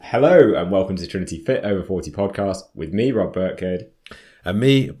Hello and welcome to the Trinity Fit Over 40 podcast with me, Rob Birkhead. And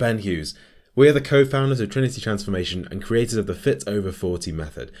me, Ben Hughes. We are the co-founders of Trinity Transformation and creators of the Fit Over 40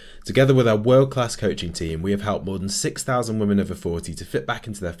 method. Together with our world-class coaching team, we have helped more than 6,000 women over 40 to fit back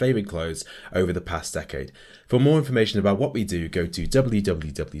into their favourite clothes over the past decade. For more information about what we do, go to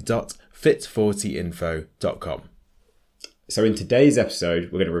www.fit40info.com. So in today's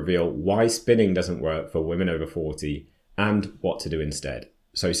episode, we're going to reveal why spinning doesn't work for women over 40 and what to do instead.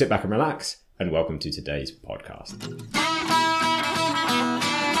 So sit back and relax and welcome to today's podcast.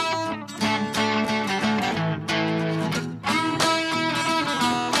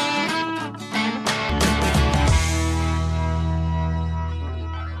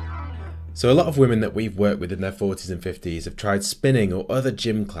 So a lot of women that we've worked with in their 40s and 50s have tried spinning or other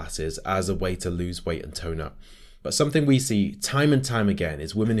gym classes as a way to lose weight and tone up. But something we see time and time again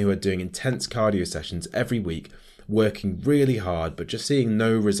is women who are doing intense cardio sessions every week, working really hard, but just seeing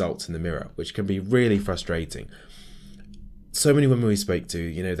no results in the mirror, which can be really frustrating. So many women we spoke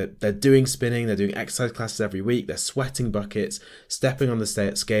to, that they're doing spinning, they're doing exercise classes every week, they're sweating buckets, stepping on the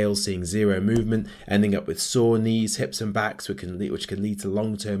scales, seeing zero movement, ending up with sore knees, hips and backs, which can lead to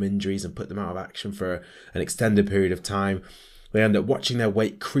long-term injuries and put them out of action for an extended period of time. They end up watching their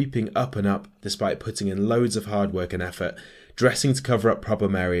weight creeping up and up despite putting in loads of hard work and effort, dressing to cover up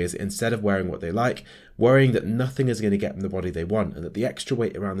problem areas instead of wearing what they like, worrying that nothing is going to get them the body they want and that the extra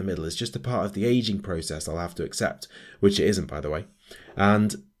weight around the middle is just a part of the aging process I'll have to accept, which it isn't, by the way.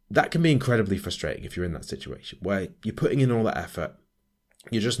 And that can be incredibly frustrating if you're in that situation where you're putting in all that effort,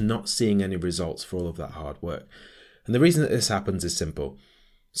 you're just not seeing any results for all of that hard work. And the reason that this happens is simple.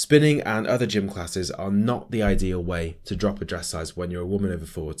 Spinning and other gym classes are not the ideal way to drop a dress size when you're a woman over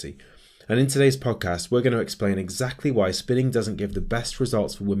 40. And in today's podcast, we're going to explain exactly why spinning doesn't give the best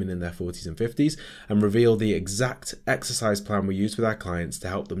results for women in their 40s and 50s and reveal the exact exercise plan we use with our clients to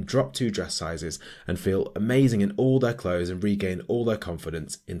help them drop 2 dress sizes and feel amazing in all their clothes and regain all their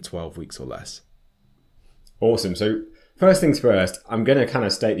confidence in 12 weeks or less. Awesome. So first things first, I'm going to kind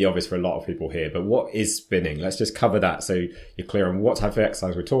of state the obvious for a lot of people here, but what is spinning? Let's just cover that so you're clear on what type of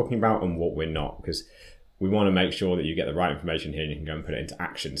exercise we're talking about and what we're not, because we want to make sure that you get the right information here and you can go and put it into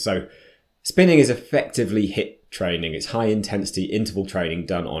action. So spinning is effectively HIIT training. It's high intensity interval training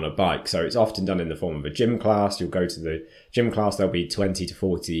done on a bike. So it's often done in the form of a gym class. You'll go to the gym class, there'll be 20 to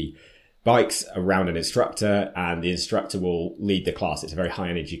 40 bikes around an instructor and the instructor will lead the class. It's a very high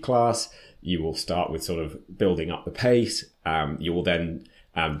energy class. You will start with sort of building up the pace. You will then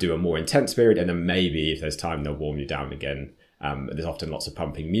do a more intense period, and then maybe if there's time, they'll warm you down again. There's often lots of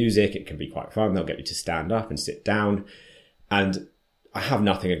pumping music. It can be quite fun. They'll get you to stand up and sit down. And I have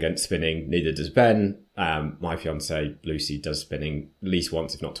nothing against spinning. Neither does Ben. My fiance, Lucy, does spinning at least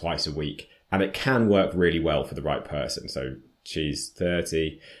once, if not twice a week. And it can work really well for the right person. So she's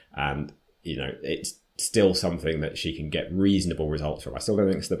 30 and, it's still something that she can get reasonable results from. I still don't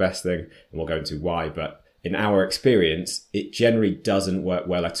think it's the best thing, and we'll go into why, but in our experience, it generally doesn't work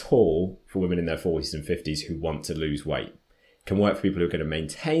well at all for women in their 40s and 50s who want to lose weight. It can work for people who are going to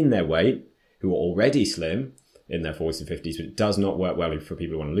maintain their weight, who are already slim in their 40s and 50s, but it does not work well for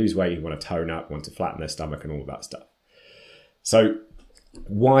people who want to lose weight, who want to tone up, want to flatten their stomach and all of that stuff. So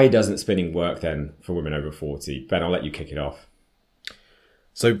why doesn't spinning work then for women over 40? Ben, I'll let you kick it off.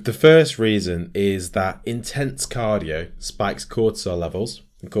 So the first reason is that intense cardio spikes cortisol levels.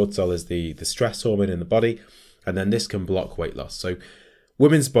 And cortisol is the stress hormone in the body, and then this can block weight loss. So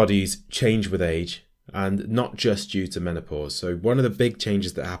women's bodies change with age and not just due to menopause. So one of the big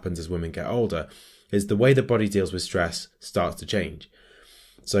changes that happens as women get older is the way the body deals with stress starts to change.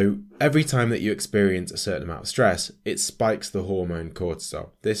 So every time that you experience a certain amount of stress, it spikes the hormone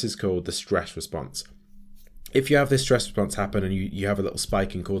cortisol. This is called the stress response. If you have this stress response happen and you have a little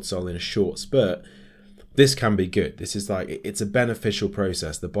spike in cortisol in a short spurt, this can be good. This is it's a beneficial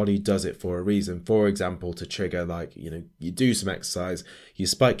process. The body does it for a reason. For example, to trigger you do some exercise, you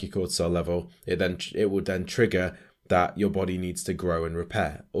spike your cortisol level, it will then trigger that your body needs to grow and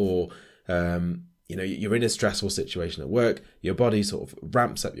repair. Or you're in a stressful situation at work, your body sort of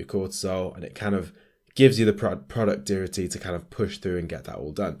ramps up your cortisol and it kind of gives you the productivity to kind of push through and get that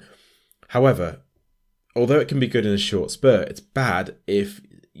all done. However, although it can be good in a short spurt, it's bad if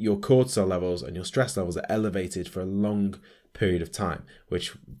your cortisol levels and your stress levels are elevated for a long period of time,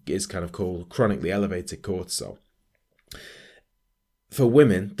 which is kind of called chronically elevated cortisol. For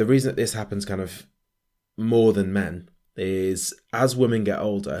women, the reason that this happens kind of more than men is as women get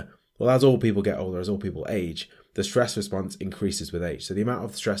older, as all people get older, as all people age, the stress response increases with age. So the amount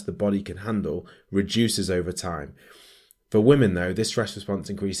of stress the body can handle reduces over time. For women, though, this stress response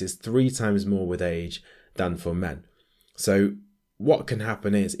increases 3 times more with age than for men. So what can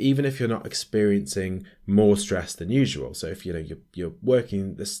happen is, even if you're not experiencing more stress than usual, so if you're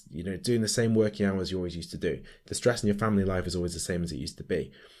working this, doing the same working hours you always used to do, the stress in your family life is always the same as it used to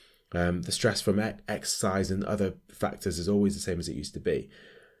be. The stress from exercise and other factors is always the same as it used to be.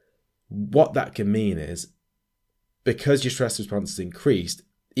 What that can mean is, because your stress response is increased,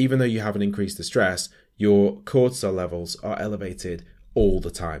 even though you haven't increased the stress, your cortisol levels are elevated all the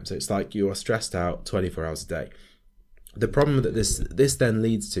time. So it's like you are stressed out 24 hours a day. The problem that this then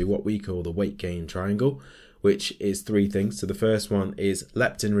leads to what we call the weight gain triangle, which is three things. So the first one is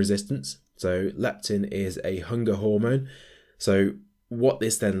leptin resistance. So leptin is a hunger hormone. So what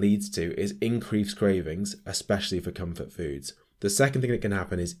this then leads to is increased cravings, especially for comfort foods. The second thing that can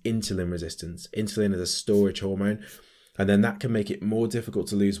happen is insulin resistance. Insulin is a storage hormone, and then that can make it more difficult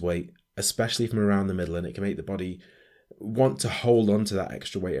to lose weight, especially from around the middle, and it can make the body want to hold on to that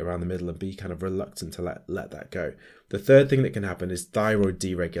extra weight around the middle and be kind of reluctant to let that go. The third thing that can happen is thyroid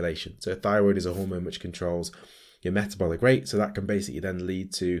deregulation. So thyroid is a hormone which controls your metabolic rate, so that can basically then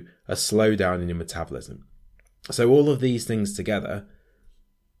lead to a slowdown in your metabolism. So all of these things together,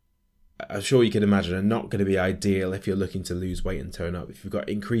 I'm sure you can imagine, are not going to be ideal if you're looking to lose weight and tone up. If you've got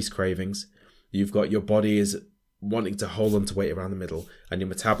increased cravings, you've got your body is wanting to hold on to weight around the middle, and your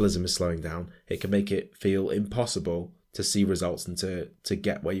metabolism is slowing down, it can make it feel impossible to see results and to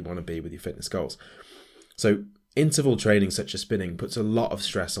get where you want to be with your fitness goals. So interval training such as spinning puts a lot of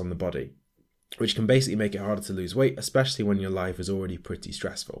stress on the body, which can basically make it harder to lose weight, especially when your life is already pretty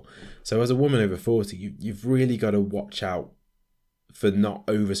stressful. So as a woman over 40, you've really got to watch out for not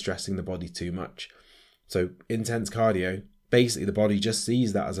overstressing the body too much. So intense cardio, basically the body just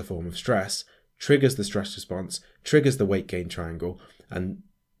sees that as a form of stress, triggers the stress response, triggers the weight gain triangle, and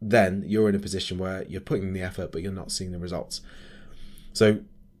then you're in a position where you're putting in the effort, but you're not seeing the results. So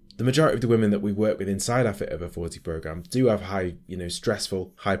the majority of the women that we work with inside our Fit Over 40 program do have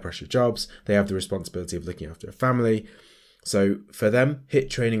stressful, high pressure jobs. They have the responsibility of looking after a family. So for them,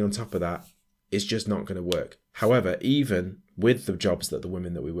 HIIT training on top of that is just not going to work. However, even with the jobs that the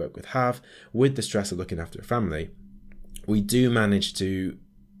women that we work with have, with the stress of looking after a family, we do manage to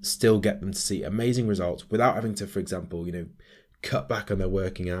still get them to see amazing results without having to, for example, cut back on their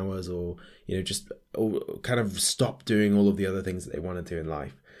working hours or kind of stop doing all of the other things that they want to do in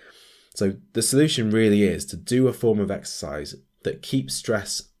life. So the solution really is to do a form of exercise that keeps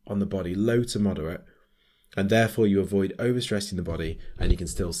stress on the body low to moderate, and therefore you avoid overstressing the body and you can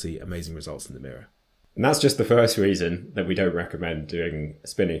still see amazing results in the mirror. And that's just the first reason that we don't recommend doing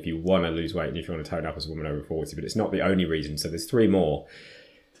spinning if you want to lose weight and if you want to tone up as a woman over 40, but it's not the only reason. So there's three more.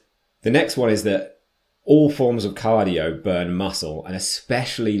 The next one is that all forms of cardio burn muscle, and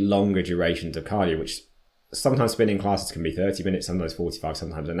especially longer durations of cardio, which sometimes spinning classes can be 30 minutes, sometimes 45,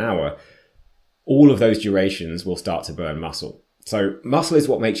 sometimes an hour. All of those durations will start to burn muscle. So muscle is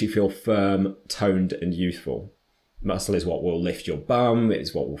what makes you feel firm, toned, and youthful. Muscle is what will lift your bum.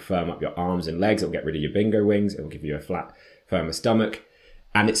 It's what will firm up your arms and legs. It'll get rid of your bingo wings. It'll give you a flat, firmer stomach.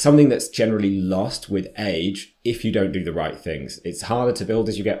 And it's something that's generally lost with age if you don't do the right things. It's harder to build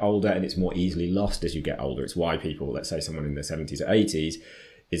as you get older, and it's more easily lost as you get older. It's why people, let's say someone in their 70s or 80s,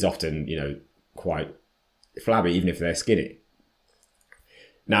 is often, quite flabby, even if they're skinny.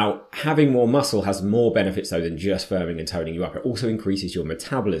 Now, having more muscle has more benefits, though, than just firming and toning you up. It also increases your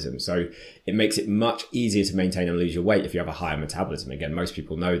metabolism. So it makes it much easier to maintain and lose your weight if you have a higher metabolism. Again, most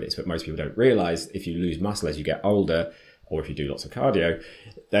people know this, but most people don't realize if you lose muscle as you get older, or if you do lots of cardio,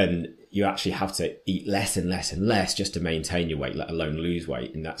 then you actually have to eat less and less and less just to maintain your weight, let alone lose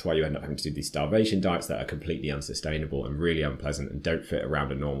weight. And that's why you end up having to do these starvation diets that are completely unsustainable and really unpleasant and don't fit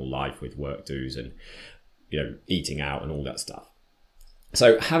around a normal life with work dues and, eating out and all that stuff.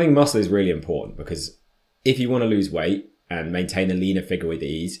 So having muscle is really important because if you want to lose weight and maintain a leaner figure with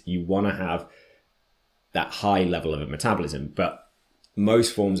ease, you want to have that high level of a metabolism. But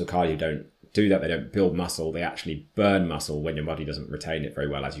most forms of cardio don't do that. They don't build muscle. They actually burn muscle when your body doesn't retain it very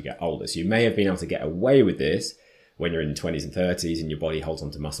well as you get older. So you may have been able to get away with this when you're in your 20s and 30s and your body holds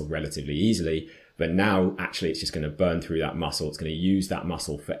onto muscle relatively easily. But now actually it's just going to burn through that muscle. It's going to use that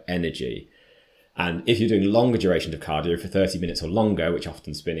muscle for energy. And if you're doing longer durations of cardio for 30 minutes or longer, which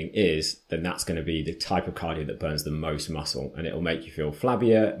often spinning is, then that's going to be the type of cardio that burns the most muscle. And it'll make you feel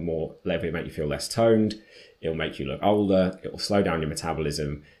flabbier, it'll make you feel less toned. It'll make you look older. It will slow down your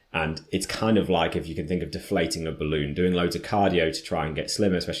metabolism. And it's kind of like, if you can think of deflating a balloon, doing loads of cardio to try and get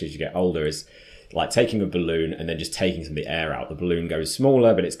slimmer, especially as you get older, is like taking a balloon and then just taking some of the air out. The balloon goes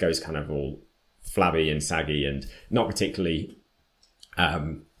smaller, but it goes kind of all flabby and saggy and not particularly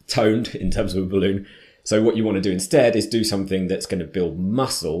toned in terms of a balloon. So what you want to do instead is do something that's going to build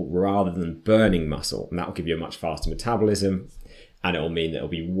muscle rather than burning muscle. And that will give you a much faster metabolism. and it'll mean that it'll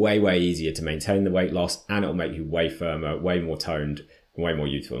be way, way easier to maintain the weight loss, and it'll make you way firmer, way more toned, way more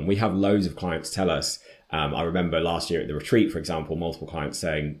youthful. And we have loads of clients tell us, I remember last year at the retreat, for example, multiple clients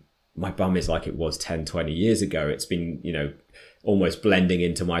saying, my bum is like it was 10, 20 years ago. It's been, almost blending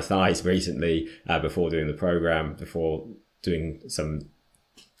into my thighs recently, before doing the program, before doing some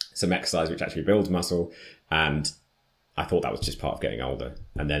exercise which actually builds muscle. And I thought that was just part of getting older.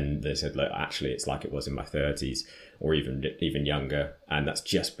 And then they said, look, actually it's like it was in my 30s or even younger. And that's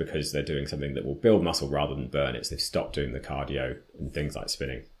just because they're doing something that will build muscle rather than burn it. So they've stopped doing the cardio and things like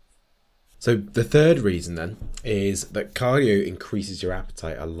spinning. So the third reason then is that cardio increases your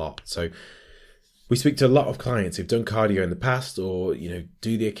appetite a lot. So we speak to a lot of clients who've done cardio in the past or,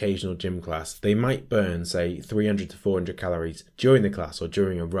 do the occasional gym class. They might burn, say, 300 to 400 calories during the class or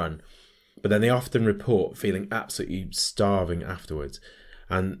during a run. But then they often report feeling absolutely starving afterwards.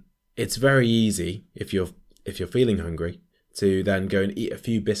 And it's very easy, if you're feeling hungry, to then go and eat a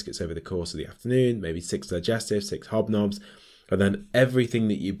few biscuits over the course of the afternoon, maybe 6 digestives, 6 hobnobs, and then everything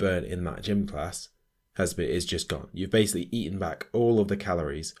that you burn in that gym class is just gone. You've basically eaten back all of the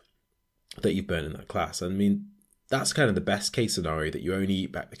calories that you burn in that class. I mean, that's kind of the best case scenario, that you only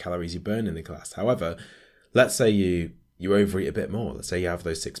eat back the calories you burn in the class. However, let's say you overeat a bit more. Let's say you have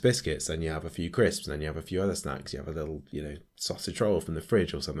those 6 biscuits, then you have a few crisps, then you have a few other snacks, you have a little, sausage roll from the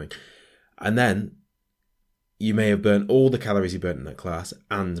fridge or something. And then you may have burnt all the calories you burnt in that class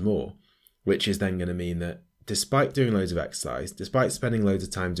and more, which is then going to mean that despite doing loads of exercise, despite spending loads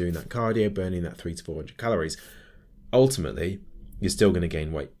of time doing that cardio, burning that 300 to 400 calories, ultimately, you're still going to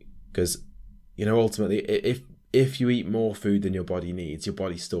gain weight. Because, ultimately, if you eat more food than your body needs, your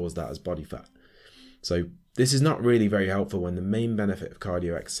body stores that as body fat. So this is not really very helpful when the main benefit of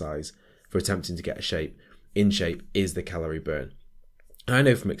cardio exercise for attempting to get in shape is the calorie burn. And I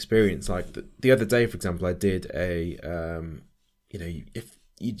know from experience, like the other day, for example, I did if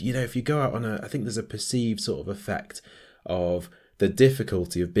you go out on I think there's a perceived sort of effect of the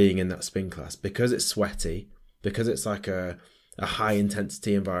difficulty of being in that spin class because it's sweaty, because it's like a high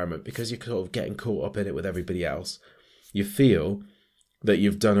intensity environment, because you're sort of getting caught up in it with everybody else. You feel that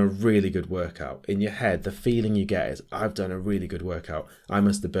you've done a really good workout. In your head, the feeling you get is, I've done a really good workout. I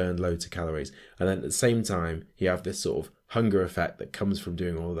must have burned loads of calories. And then at the same time, you have this sort of hunger effect that comes from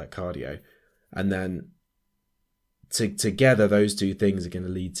doing all of that cardio. And then together, those two things are going to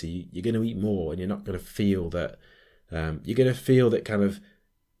lead to you're going to eat more, and you're not going to feel that, you're going to feel that kind of,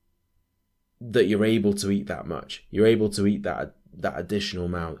 that you're able to eat that much. You're able to eat that additional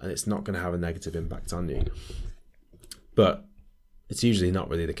amount, and it's not going to have a negative impact on you. But it's usually not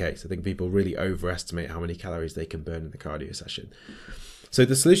really the case. I think people really overestimate how many calories they can burn in the cardio session. So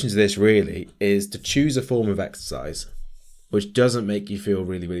the solution to this really is to choose a form of exercise which doesn't make you feel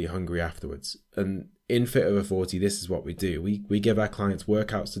really, really hungry afterwards. And in Fit Over 40, this is what we do. We give our clients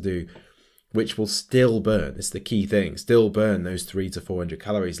workouts to do which will still burn, it's the key thing, still burn those 300 to 400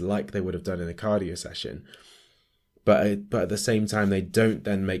 calories like they would have done in a cardio session. But at the same time, they don't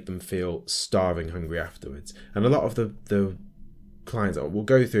then make them feel starving hungry afterwards. And a lot of the clients, we'll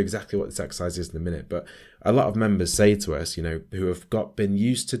go through exactly what this exercise is in a minute, but a lot of members say to us, who have been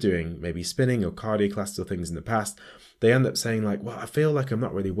used to doing maybe spinning or cardio classes or things in the past, they end up saying like, well, I feel like I'm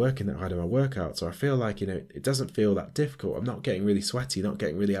not really working that hard in my workouts, or I feel like, it doesn't feel that difficult. I'm not getting really sweaty, not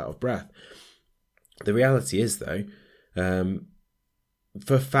getting really out of breath. The reality is though,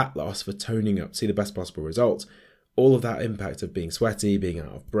 for fat loss, for toning up, see the best possible results, all of that impact of being sweaty, being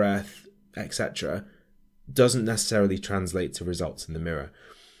out of breath, etc., doesn't necessarily translate to results in the mirror.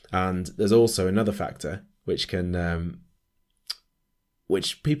 And there's also another factor which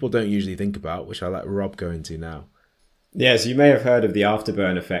which people don't usually think about, which I'll let Rob go into now. Yeah, so you may have heard of the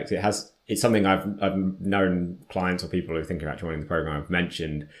afterburn effect. It's something I've known clients or people who are thinking about joining the program have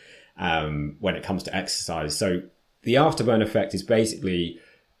mentioned when it comes to exercise. So the afterburn effect is basically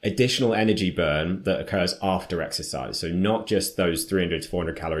additional energy burn that occurs after exercise. So not just those 300 to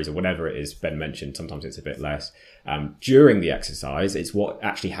 400 calories or whatever it is Ben mentioned, sometimes it's a bit less. During the exercise, it's what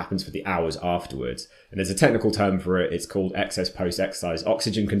actually happens for the hours afterwards. And there's a technical term for it. It's called excess post-exercise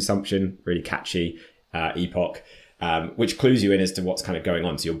oxygen consumption, really catchy epoch, which clues you in as to what's kind of going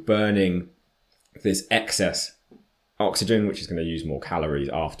on. So you're burning this excess oxygen, which is going to use more calories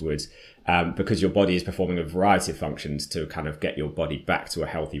afterwards, because your body is performing a variety of functions to kind of get your body back to a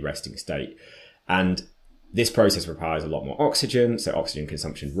healthy resting state. And this process requires a lot more oxygen, so oxygen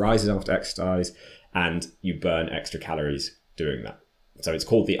consumption rises after exercise, and you burn extra calories doing that. So it's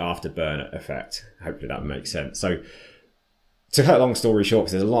called the afterburn effect. Hopefully that makes sense. So to cut a long story short,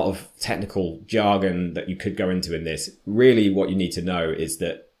 because there's a lot of technical jargon that you could go into in this, really what you need to know is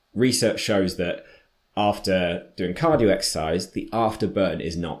that research shows that after doing cardio exercise, the afterburn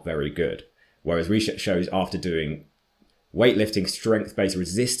is not very good. Whereas research shows after doing weightlifting, strength-based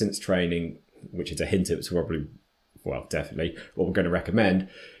resistance training, which is a hint it's probably, well, definitely what we're going to recommend,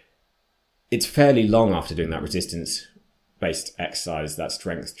 it's fairly long after doing that resistance-based exercise, that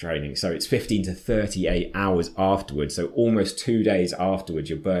strength training. So it's 15 to 38 hours afterwards. So almost 2 days afterwards,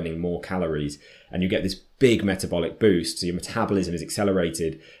 you're burning more calories and you get this big metabolic boost. So your metabolism is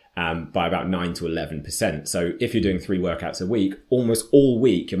accelerated by about 9 to 11%. So if you're doing 3 workouts a week, almost all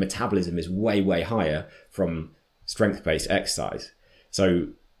week, your metabolism is way, way higher from strength-based exercise. So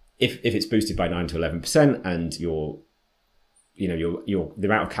if it's boosted by 9 to 11% and the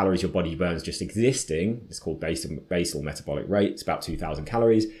amount of calories your body burns just existing, it's called basal metabolic rate, it's about 2,000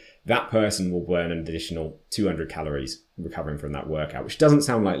 calories, that person will burn an additional 200 calories recovering from that workout, which doesn't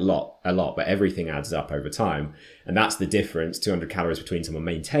sound like a lot, but everything adds up over time. And that's the difference, 200 calories between someone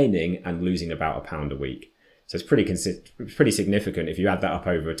maintaining and losing about a pound a week. So it's pretty significant. If you add that up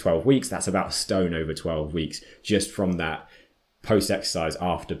over 12 weeks, that's about a stone over 12 weeks just from that post-exercise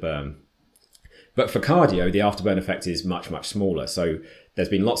afterburn. But for cardio, the afterburn effect is much, much smaller. So there's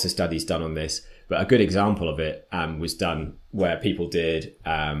been lots of studies done on this, but a good example of it was done where people did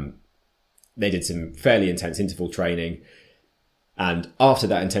some fairly intense interval training. And after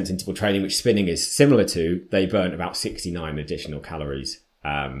that intense interval training, which spinning is similar to, they burnt about 69 additional calories.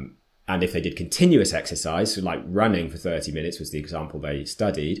 And if they did continuous exercise, so like running for 30 minutes was the example they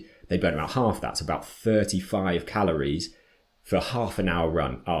studied, they burnt about half that, so about 35 calories for half an hour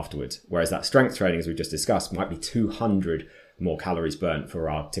run afterwards. Whereas that strength training, as we just discussed, might be 200 more calories burnt for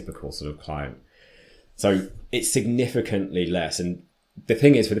our typical sort of client. So it's significantly less. And the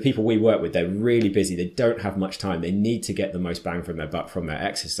thing is, for the people we work with, they're really busy. They don't have much time. They need to get the most bang from their buck from their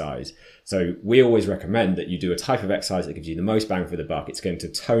exercise. So we always recommend that you do a type of exercise that gives you the most bang for the buck. It's going to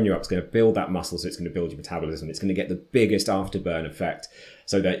tone you up. It's going to build that muscle. So it's going to build your metabolism. It's going to get the biggest afterburn effect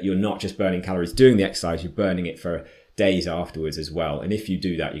so that you're not just burning calories doing the exercise, you're burning it for days afterwards as well. And if you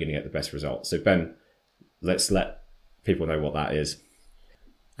do that, you're going to get the best results. So Ben, let's let people know what that is.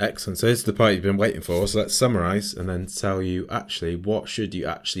 Excellent. So this is the part you've been waiting for. So let's summarize and then tell you actually what should you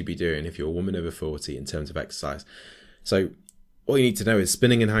actually be doing if you're a woman over 40 in terms of exercise. So all you need to know is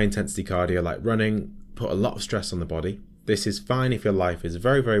spinning and high intensity cardio like running put a lot of stress on the body. This is fine if your life is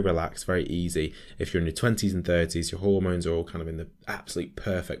very, very relaxed, very easy. If you're in your 20s and 30s, your hormones are all kind of in the absolute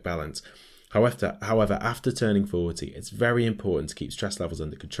perfect balance. However, after turning 40, it's very important to keep stress levels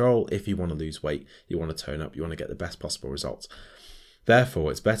under control if you want to lose weight, you want to tone up, you want to get the best possible results.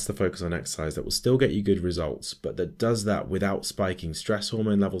 Therefore, it's better to focus on exercise that will still get you good results, but that does that without spiking stress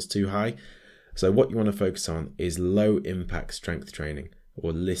hormone levels too high. So what you want to focus on is low impact strength training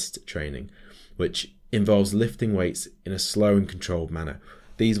or LIST training, which involves lifting weights in a slow and controlled manner.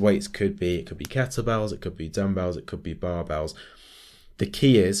 These weights could be kettlebells, it could be dumbbells, it could be barbells. The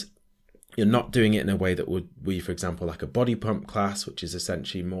key is you're not doing it in a way that would be, for example, like a body pump class, which is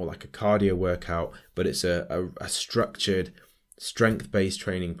essentially more like a cardio workout, but it's a structured strength-based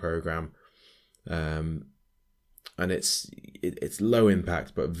training program, and it's low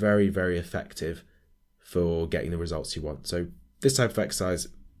impact but very, very effective for getting the results you want. So this type of exercise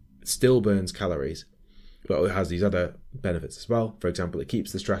still burns calories, but it has these other benefits as well. For example, it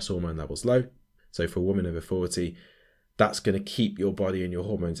keeps the stress hormone levels low. So for a woman over 40, that's going to keep your body and your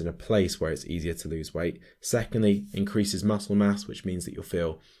hormones in a place where it's easier to lose weight. Secondly, increases muscle mass, which means that you'll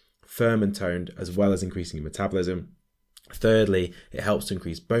feel firm and toned, as well as increasing your metabolism. Thirdly, it helps to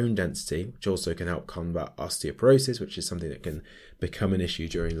increase bone density, which also can help combat osteoporosis, which is something that can become an issue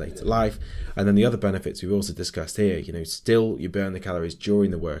during later life. And then the other benefits we've also discussed here, still you burn the calories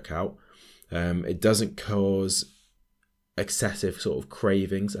during the workout. It doesn't cause excessive sort of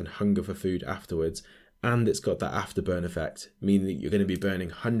cravings and hunger for food afterwards. And it's got that afterburn effect, meaning that you're going to be burning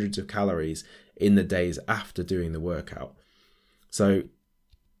hundreds of calories in the days after doing the workout. So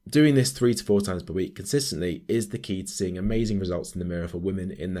doing this 3 to 4 times per week consistently is the key to seeing amazing results in the mirror for women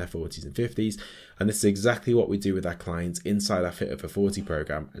in their 40s and 50s. And this is exactly what we do with our clients inside our Fit Over 40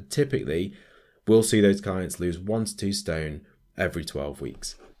 program. And typically, we'll see those clients lose 1 to 2 stone every 12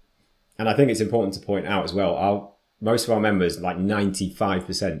 weeks. And I think it's important to point out as well, most of our members, like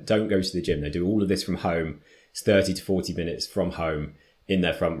 95%, don't go to the gym. They do all of this from home. It's 30 to 40 minutes from home in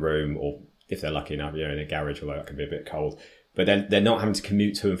their front room, or if they're lucky enough, in a garage, although that can be a bit cold. But then they're not having to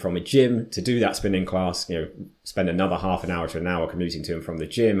commute to and from a gym to do that spinning class, spend another half an hour to an hour commuting to and from the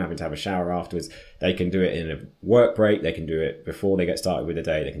gym, having to have a shower afterwards. They can do it in a work break. They can do it before they get started with the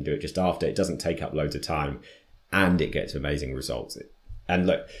day. They can do it just after. It doesn't take up loads of time, and it gets amazing results. And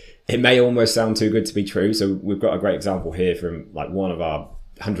look, it may almost sound too good to be true. So we've got a great example here from like one of our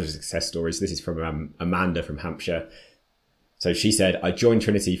hundreds of success stories. This is from Amanda from Hampshire. So she said, I joined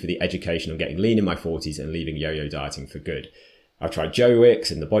Trinity for the education on getting lean in my 40s and leaving yo-yo dieting for good. I've tried Joe Wicks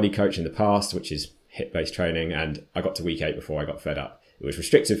and the Body Coach in the past, which is HIIT-based training, and I got to week 8 before I got fed up. It was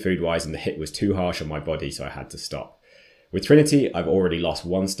restrictive food-wise and the HIIT was too harsh on my body, so I had to stop. With Trinity, I've already lost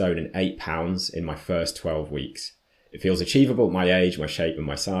 1 stone and 8 pounds in my first 12 weeks. It feels achievable at my age, my shape and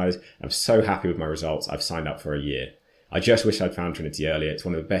my size. I'm so happy with my results. I've signed up for a year. I just wish I'd found Trinity earlier. It's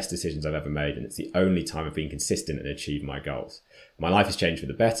one of the best decisions I've ever made, and it's the only time I've been consistent and achieved my goals. My life has changed for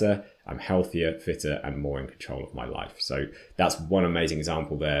the better. I'm healthier, fitter and more in control of my life. So that's one amazing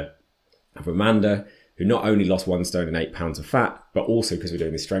example there of Amanda, who not only lost 1 stone and 8 pounds of fat, but also because we're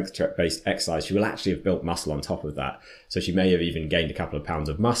doing this strength-based exercise, she will actually have built muscle on top of that. So she may have even gained a couple of pounds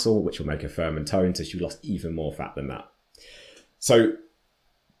of muscle, which will make her firm and toned. So she lost even more fat than that. So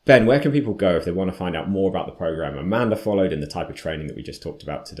Ben, where can people go if they want to find out more about the program Amanda followed and the type of training that we just talked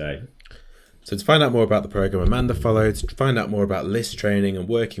about today? So to find out more about the program Amanda followed, to find out more about list training and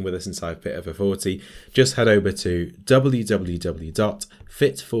working with us inside Fit Over 40, just head over to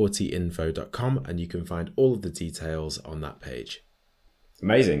www.fit40info.com and you can find all of the details on that page.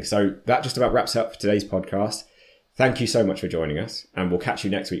 Amazing. So that just about wraps up for today's podcast. Thank you so much for joining us, and we'll catch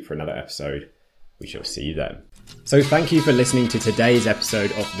you next week for another episode. We shall see you then. So thank you for listening to today's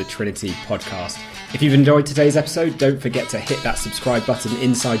episode of the Trinity podcast. If you've enjoyed today's episode, don't forget to hit that subscribe button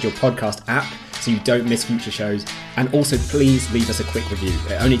inside your podcast app so you don't miss future shows. And also please leave us a quick review.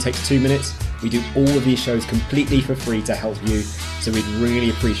 It only takes 2 minutes. We do all of these shows completely for free to help you. So we'd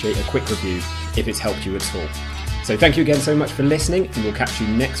really appreciate a quick review if it's helped you at all. So thank you again so much for listening, and we'll catch you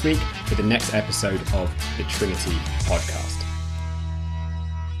next week for the next episode of the Trinity podcast.